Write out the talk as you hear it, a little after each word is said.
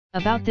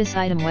About this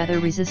item: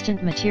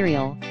 weather-resistant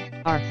material.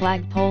 Our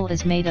flagpole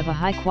is made of a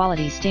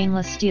high-quality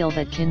stainless steel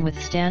that can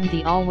withstand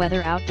the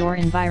all-weather outdoor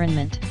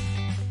environment.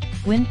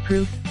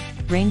 Windproof,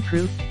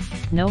 rainproof,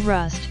 no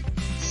rust,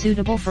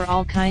 suitable for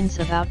all kinds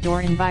of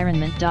outdoor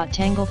environment.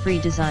 Tangle-free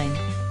design.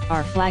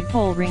 Our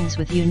flagpole rings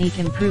with unique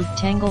improved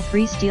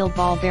tangle-free steel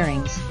ball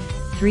bearings.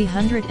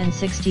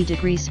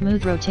 360-degree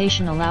smooth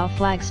rotation allow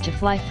flags to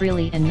fly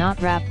freely and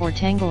not wrap or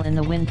tangle in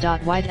the wind.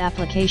 Wide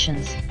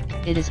applications.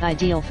 It is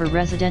ideal for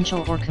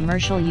residential or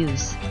commercial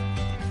use.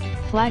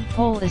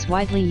 Flagpole is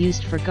widely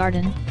used for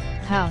garden,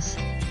 house,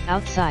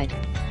 outside,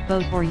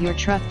 boat or your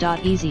truck.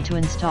 Easy to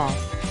install.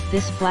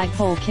 This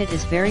flagpole kit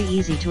is very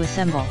easy to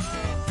assemble.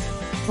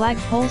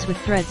 Flagpoles with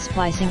thread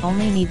splicing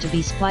only need to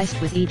be spliced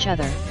with each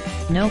other.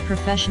 No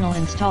professional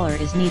installer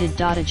is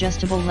needed.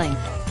 Adjustable length.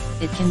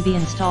 It can be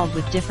installed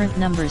with different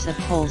numbers of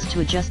poles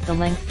to adjust the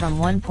length from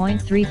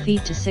 1.3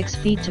 feet to 6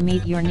 feet to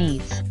meet your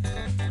needs.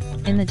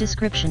 In the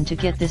description to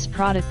get this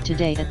product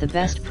today at the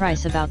best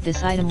price. About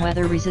this item: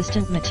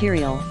 weather-resistant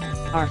material.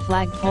 Our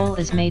flagpole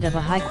is made of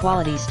a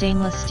high-quality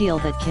stainless steel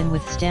that can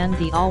withstand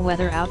the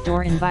all-weather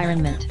outdoor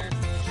environment.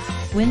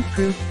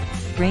 Windproof,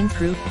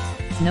 rainproof,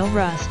 no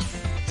rust,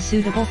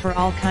 suitable for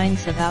all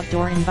kinds of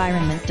outdoor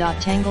environment.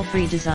 Tangle-free design.